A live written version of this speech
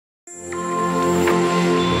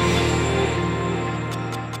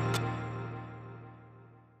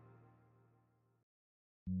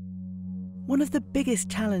of the biggest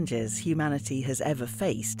challenges humanity has ever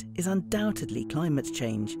faced is undoubtedly climate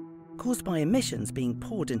change, caused by emissions being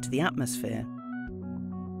poured into the atmosphere.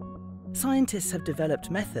 Scientists have developed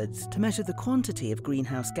methods to measure the quantity of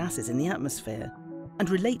greenhouse gases in the atmosphere and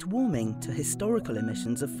relate warming to historical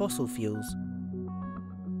emissions of fossil fuels.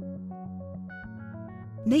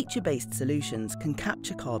 Nature-based solutions can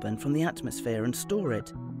capture carbon from the atmosphere and store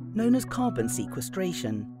it, known as carbon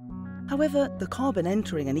sequestration. However, the carbon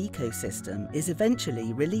entering an ecosystem is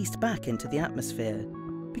eventually released back into the atmosphere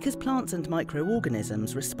because plants and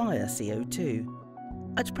microorganisms respire CO2.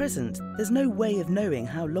 At present, there's no way of knowing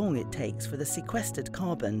how long it takes for the sequestered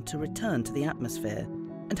carbon to return to the atmosphere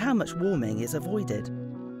and how much warming is avoided.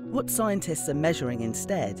 What scientists are measuring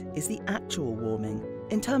instead is the actual warming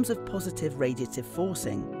in terms of positive radiative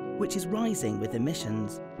forcing, which is rising with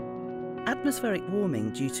emissions. Atmospheric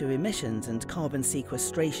warming due to emissions and carbon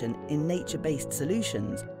sequestration in nature-based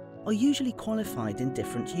solutions are usually qualified in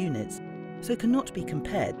different units, so cannot be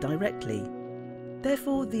compared directly.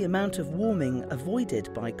 Therefore, the amount of warming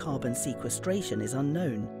avoided by carbon sequestration is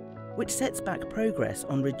unknown, which sets back progress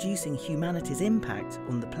on reducing humanity's impact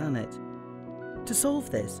on the planet. To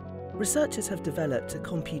solve this, researchers have developed a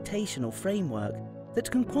computational framework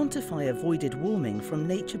that can quantify avoided warming from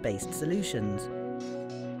nature-based solutions.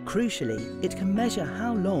 Crucially, it can measure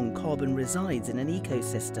how long carbon resides in an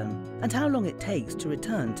ecosystem and how long it takes to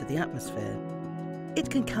return to the atmosphere. It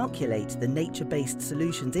can calculate the nature-based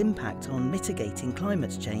solution's impact on mitigating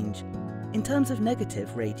climate change in terms of negative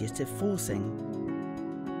radiative forcing.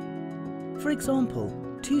 For example,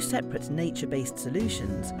 two separate nature-based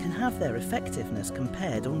solutions can have their effectiveness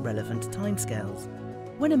compared on relevant timescales.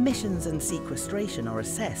 When emissions and sequestration are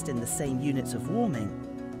assessed in the same units of warming,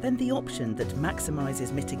 then the option that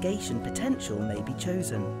maximises mitigation potential may be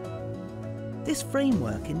chosen. This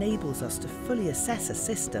framework enables us to fully assess a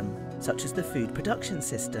system, such as the food production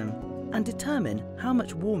system, and determine how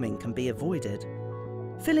much warming can be avoided.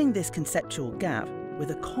 Filling this conceptual gap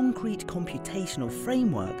with a concrete computational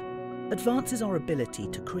framework advances our ability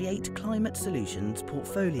to create climate solutions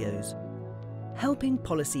portfolios. Helping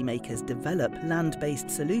policymakers develop land-based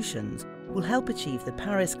solutions will help achieve the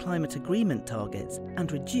Paris Climate Agreement targets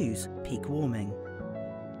and reduce peak warming.